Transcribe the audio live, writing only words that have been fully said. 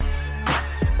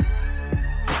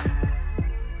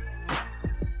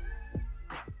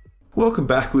Welcome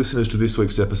back, listeners, to this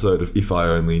week's episode of If I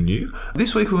Only Knew.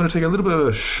 This week we're going to take a little bit of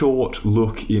a short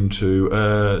look into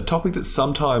a topic that's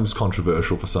sometimes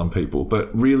controversial for some people, but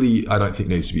really I don't think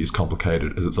needs to be as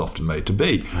complicated as it's often made to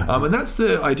be. And that's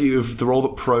the idea of the role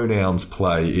that pronouns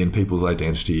play in people's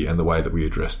identity and the way that we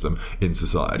address them in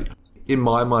society. In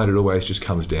my mind, it always just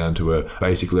comes down to a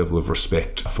basic level of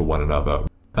respect for one another.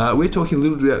 We're talking a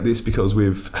little bit about this because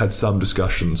we've had some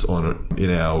discussions on it in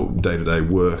our day-to-day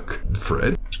work,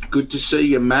 Fred. Good to see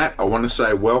you, Matt. I want to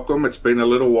say welcome. It's been a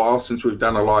little while since we've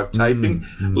done a live taping.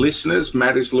 Listeners,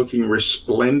 Matt is looking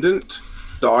resplendent.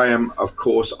 I am, of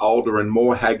course, older and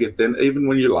more haggard than even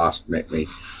when you last met me.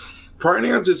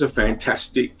 Pronouns is a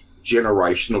fantastic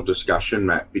generational discussion,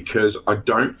 Matt, because I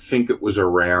don't think it was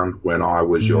around when I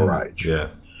was your age. Yeah.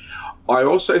 I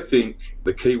also think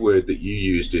the key word that you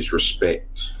used is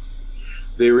respect.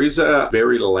 There is a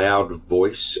very loud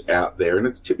voice out there, and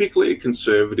it's typically a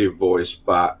conservative voice,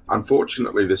 but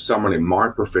unfortunately there's someone in my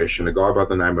profession, a guy by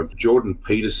the name of Jordan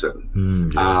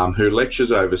Peterson, who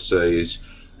lectures overseas,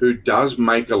 who does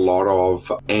make a lot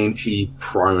of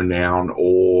anti-pronoun,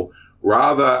 or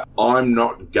rather, I'm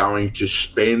not going to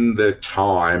spend the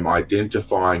time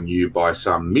identifying you by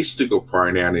some mystical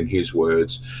pronoun, in his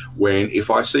words, when if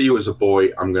I see you as a boy,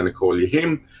 I'm going to call you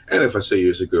him, and if I see you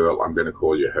as a girl, I'm going to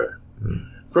call you her.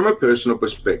 From a personal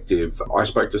perspective, I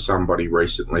spoke to somebody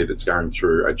recently that's going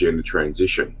through a gender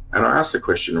transition, and I asked the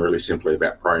question really simply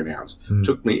about pronouns. It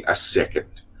took me a second.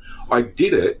 I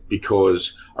did it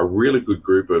because a really good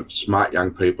group of smart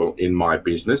young people in my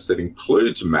business, that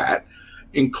includes Matt,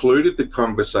 included the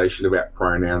conversation about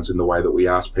pronouns in the way that we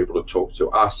ask people to talk to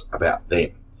us about them.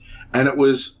 And it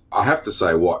was, I have to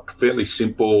say, fairly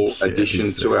simple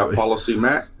addition to our policy,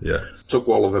 Matt. Yeah. Took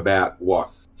all of about,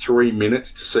 3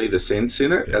 minutes to see the sense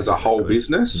in it as a whole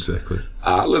business. Exactly.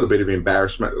 A little bit of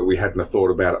embarrassment that we hadn't thought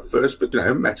about at first, but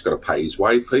Matt's got to pay his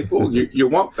way, people. You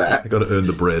want that. You've got to earn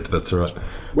the bread, that's right.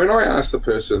 When I asked the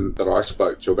person that I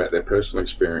spoke to about their personal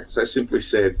experience, they simply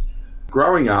said,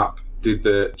 growing up, did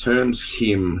the terms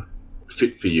him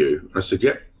fit for you? And I said,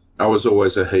 yep, I was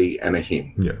always a he and a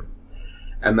him. Yeah.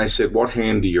 And they said, what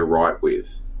hand do you write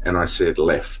with? And I said,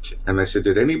 left. And they said,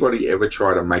 did anybody ever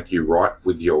try to make you write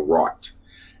with your right?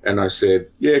 And I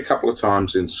said, yeah, a couple of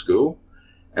times in school.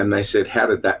 And they said, how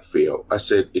did that feel? I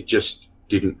said, it just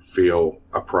didn't feel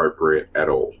appropriate at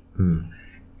all.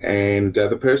 And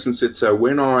the person said, so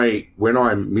when I'm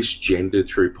misgendered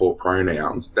through poor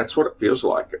pronouns, that's what it feels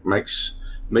like. It makes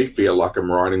me feel like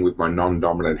I'm writing with my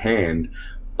non-dominant hand,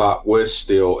 but worse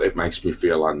still, it makes me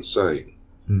feel unseen.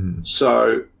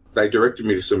 So they directed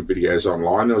me to some videos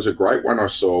online. There was a great one I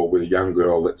saw with a young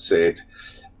girl that said,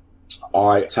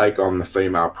 I take on the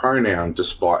female pronoun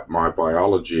despite my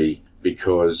biology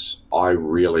because I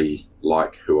really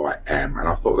like who I am. And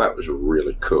I thought that was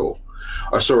really cool.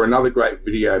 I saw another great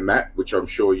video, Matt, which I'm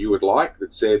sure you would like,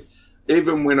 that said,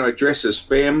 even when I dress as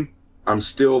femme, I'm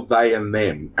still they and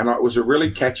them. And it was a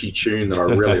really catchy tune that I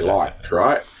really liked,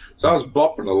 right? So I was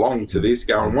bopping along to this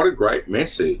going, what a great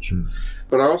message.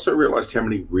 But I also realized how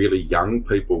many really young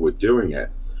people were doing it.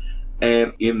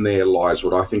 And in there lies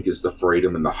what I think is the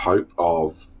freedom and the hope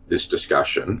of this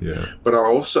discussion. Yeah. But I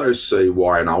also see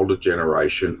why an older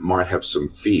generation might have some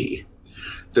fear.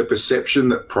 The perception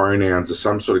that pronouns are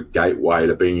some sort of gateway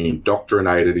to being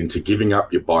indoctrinated into giving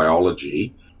up your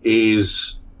biology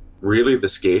is really the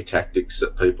scare tactics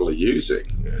that people are using.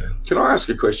 Yeah. Can I ask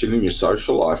a question in your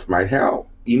social life, mate? How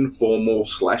informal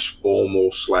 /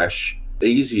 formal /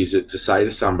 easy is it to say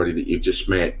to somebody that you've just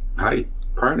met, hey,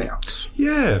 pronouns?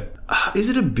 Yeah. Is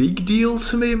it a big deal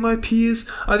to me and my peers?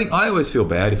 I think I always feel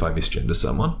bad if I misgender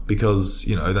someone because,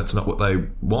 that's not what they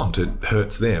want. It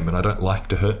hurts them, and I don't like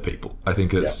to hurt people. I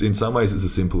think it's in some ways it's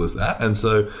as simple as that. And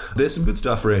so there's some good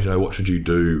stuff around, what should you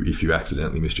do if you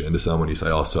accidentally misgender someone? You say,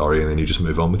 oh, sorry, and then you just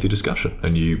move on with your discussion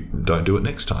and you don't do it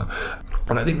next time.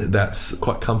 And I think that that's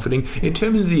quite comforting. In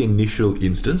terms of the initial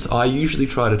instance, I usually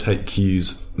try to take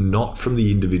cues not from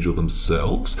the individual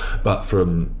themselves, but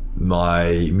from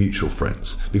my mutual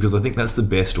friends, because I think that's the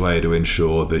best way to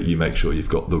ensure that you make sure you've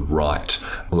got the right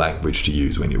language to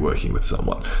use when you're working with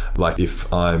someone. Like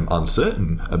if I'm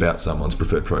uncertain about someone's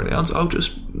preferred pronouns, I'll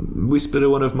just whisper to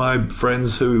one of my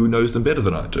friends who knows them better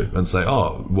than I do and say,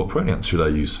 oh, what pronouns should I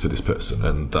use for this person?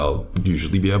 And they'll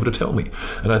usually be able to tell me.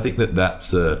 And I think that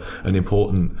that's an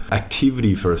important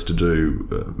activity for us to do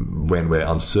when we're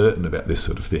uncertain about this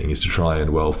sort of thing, is to try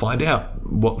and, find out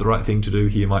what the right thing to do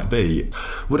here might be.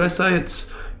 Would I say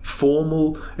it's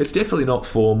formal. It's definitely not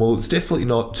formal. It's definitely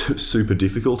not super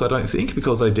difficult, I don't think,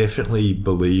 because I definitely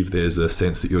believe there's a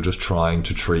sense that you're just trying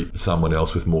to treat someone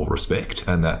else with more respect,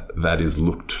 and that is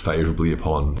looked favourably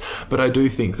upon. But I do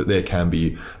think that there can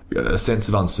be a sense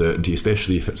of uncertainty,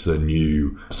 especially if it's a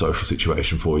new social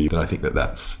situation for you. Then I think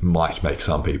that might make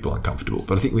some people uncomfortable.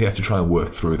 But I think we have to try and work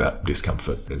through that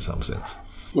discomfort in some sense.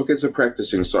 Look, as a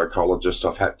practicing psychologist,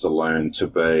 I've had to learn to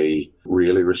be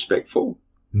really respectful.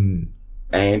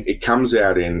 And it comes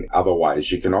out in other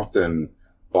ways. You can often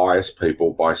bias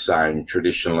people by saying,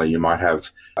 traditionally, you might have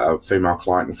a female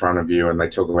client in front of you and they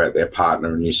talk about their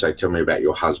partner and you say, tell me about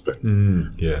your husband.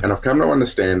 And I've come to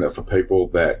understand that for people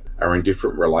that are in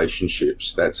different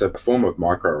relationships, that's a form of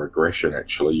microaggression,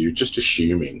 actually. You're just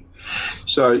assuming.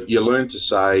 So you learn to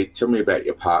say, tell me about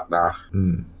your partner.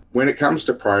 When it comes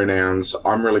to pronouns,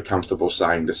 I'm really comfortable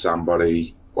saying to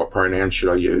somebody, what pronouns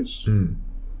should I use?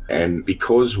 And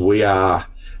because we are,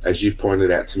 as you've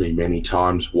pointed out to me many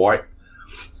times, white,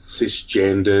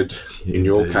 cisgendered, in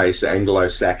your case,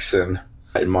 Anglo-Saxon,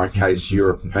 in my case,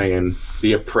 European,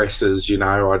 the oppressors,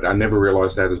 I never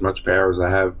realised they had as much power as I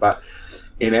have. But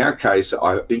in our case,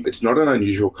 I think it's not an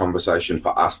unusual conversation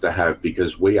for us to have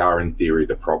because we are, in theory,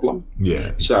 the problem.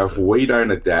 So if we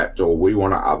don't adapt or we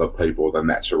want other people, then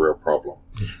that's a real problem.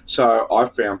 So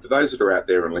I've found, for those that are out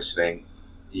there and listening,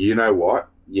 you know what?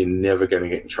 You're never going to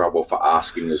get in trouble for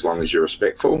asking as long as you're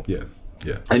respectful.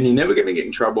 And you're never going to get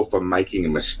in trouble for making a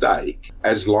mistake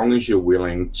as long as you're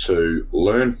willing to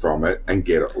learn from it and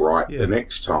get it right the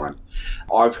next time.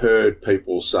 I've heard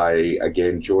people say,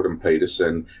 again, Jordan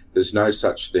Peterson, there's no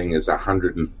such thing as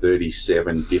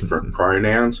 137 different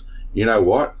pronouns. You know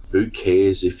what? Who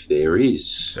cares if there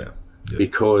is?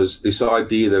 Because this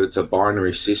idea that it's a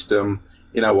binary system,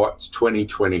 you know what? It's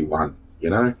 2021,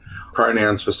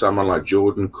 Pronouns for someone like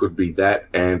Jordan could be that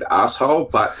and asshole,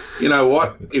 but you know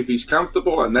what? If he's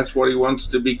comfortable and that's what he wants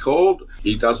to be called,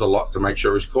 he does a lot to make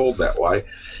sure he's called that way.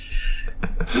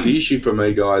 The issue for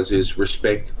me, guys, is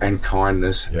respect and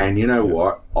kindness. And you know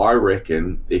what? I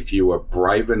reckon if you are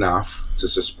brave enough to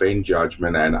suspend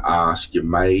judgment and ask, you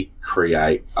may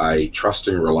create a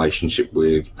trusting relationship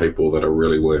with people that are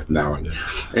really worth knowing.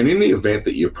 And in the event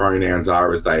that your pronouns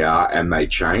are as they are and they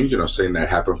change, and I've seen that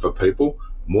happen for people,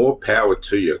 more power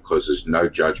to you, because there's no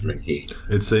judgment here.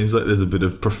 It seems like there's a bit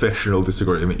of professional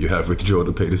disagreement you have with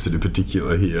Jordan Peterson in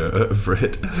particular here,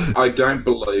 Fred. I don't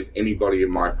believe anybody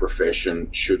in my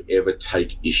profession should ever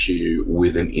take issue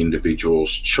with an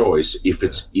individual's choice if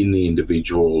it's in the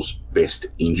individual's best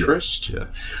interest.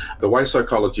 The way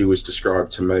psychology was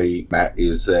described to me, Matt,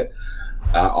 is that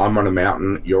I'm on a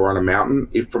mountain, you're on a mountain.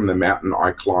 If from the mountain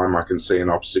I climb, I can see an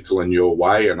obstacle in your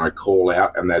way and I call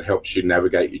out and that helps you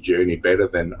navigate your journey better,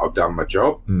 then I've done my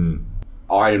job.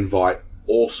 I invite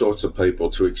all sorts of people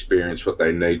to experience what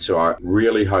they need. So I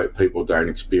really hope people don't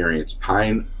experience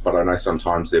pain, but I know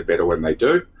sometimes they're better when they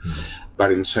do.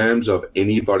 But in terms of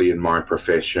anybody in my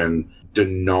profession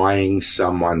denying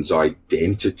someone's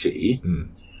identity,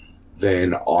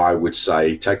 then I would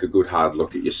say take a good hard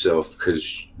look at yourself,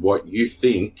 because what you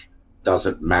think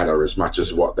doesn't matter as much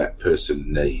as what that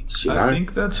person needs, I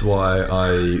think that's why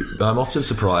I'm often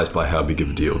surprised by how big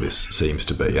of a deal this seems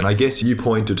to be. And I guess you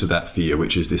pointed to that fear,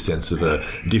 which is this sense of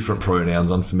different pronouns,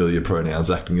 unfamiliar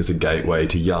pronouns acting as a gateway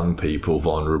to young people,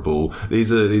 vulnerable.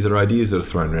 These are ideas that are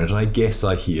thrown around, and I guess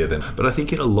I hear them. But I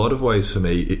think in a lot of ways for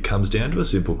me, it comes down to a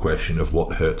simple question of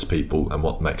what hurts people and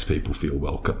what makes people feel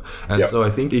welcome. And so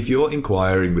I think if you're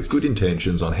inquiring with good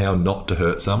intentions on how not to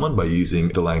hurt someone by using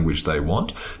the language they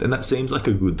want, then that seems like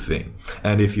a good thing.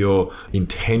 And if you're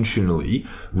intentionally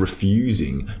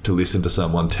refusing to listen to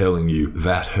someone telling you,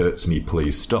 that hurts me,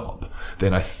 please stop,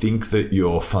 then I think that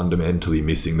you're fundamentally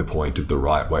missing the point of the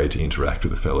right way to interact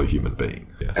with a fellow human being.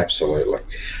 Absolutely.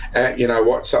 You know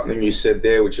what? Something you said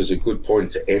there, which is a good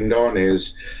point to end on,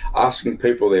 is asking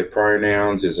people their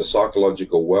pronouns is a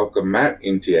psychological welcome mat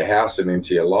into your house and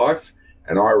into your life.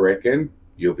 And I reckon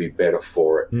you'll be better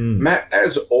for it. Matt,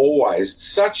 as always,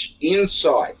 such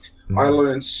insight. I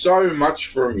learned so much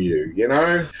from you,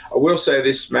 I will say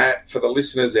this, Matt, for the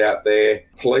listeners out there,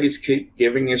 please keep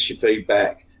giving us your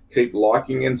feedback. Keep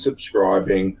liking and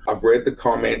subscribing. I've read the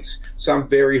comments, some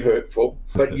very hurtful,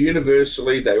 but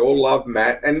universally they all love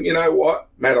Matt. And you know what,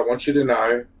 Matt, I want you to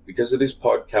know, because of this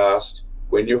podcast,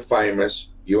 when you're famous,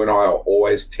 You and I are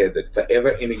always tethered, forever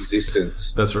in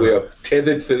existence. That's right. We are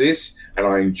tethered for this, and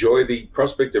I enjoy the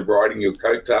prospect of riding your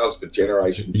coattails for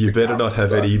generations. You better not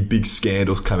have any big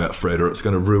scandals come out, Fred, or it's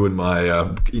going to ruin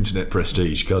my internet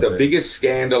prestige. The biggest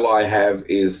scandal I have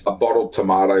is a bottled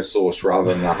tomato sauce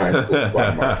rather than a home-cooked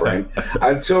one, my friend.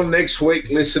 Until next week,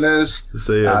 listeners.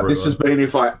 See you, everyone. This has been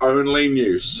If I Only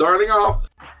Knew. Signing off.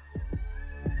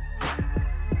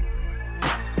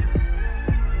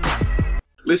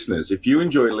 Listeners, if you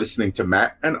enjoy listening to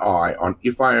Matt and I on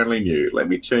If I Only Knew, let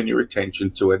me turn your attention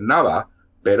to another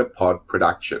Better Pod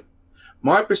production.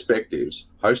 My Perspectives,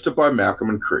 hosted by Malcolm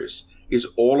and Chris, is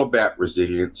all about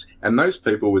resilience and those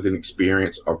people with an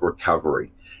experience of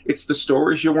recovery. It's the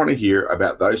stories you want to hear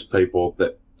about those people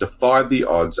that defied the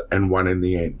odds and won in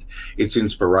the end. It's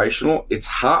inspirational, it's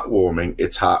heartwarming,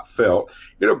 it's heartfelt,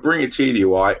 it'll bring a tear to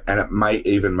your eye, and it may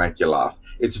even make you laugh.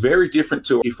 It's very different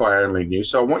to If I Only Knew,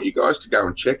 so I want you guys to go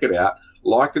and check it out,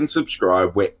 like and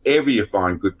subscribe wherever you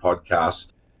find good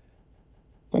podcasts.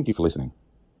 Thank you for listening.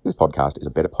 This podcast is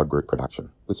a Better Pod Group production,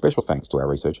 with special thanks to our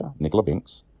researcher, Nicola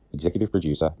Binks, executive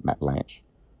producer, Matt Blanche,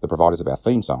 the providers of our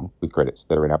theme song, with credits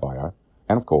that are in our bio,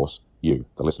 and of course, you,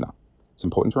 the listener. It's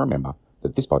important to remember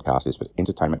that this podcast is for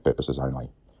entertainment purposes only.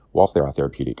 Whilst there are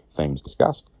therapeutic themes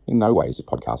discussed, in no way is this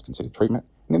podcast considered treatment,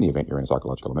 and in the event you're in a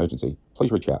psychological emergency,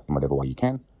 please reach out in whatever way you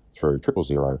can through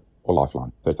 000 or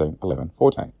Lifeline 13 11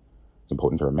 14. It's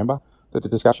important to remember that the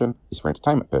discussion is for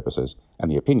entertainment purposes, and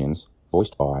the opinions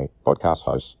voiced by podcast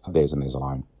hosts are theirs and theirs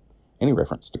alone. Any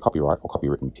reference to copyright or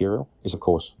copywritten material is, of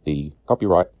course, the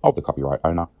copyright of the copyright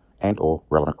owner and or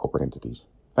relevant corporate entities.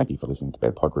 Thank you for listening to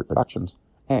Better Pod Group Productions,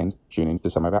 and tune in to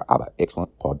some of our other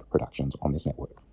excellent pod productions on this network.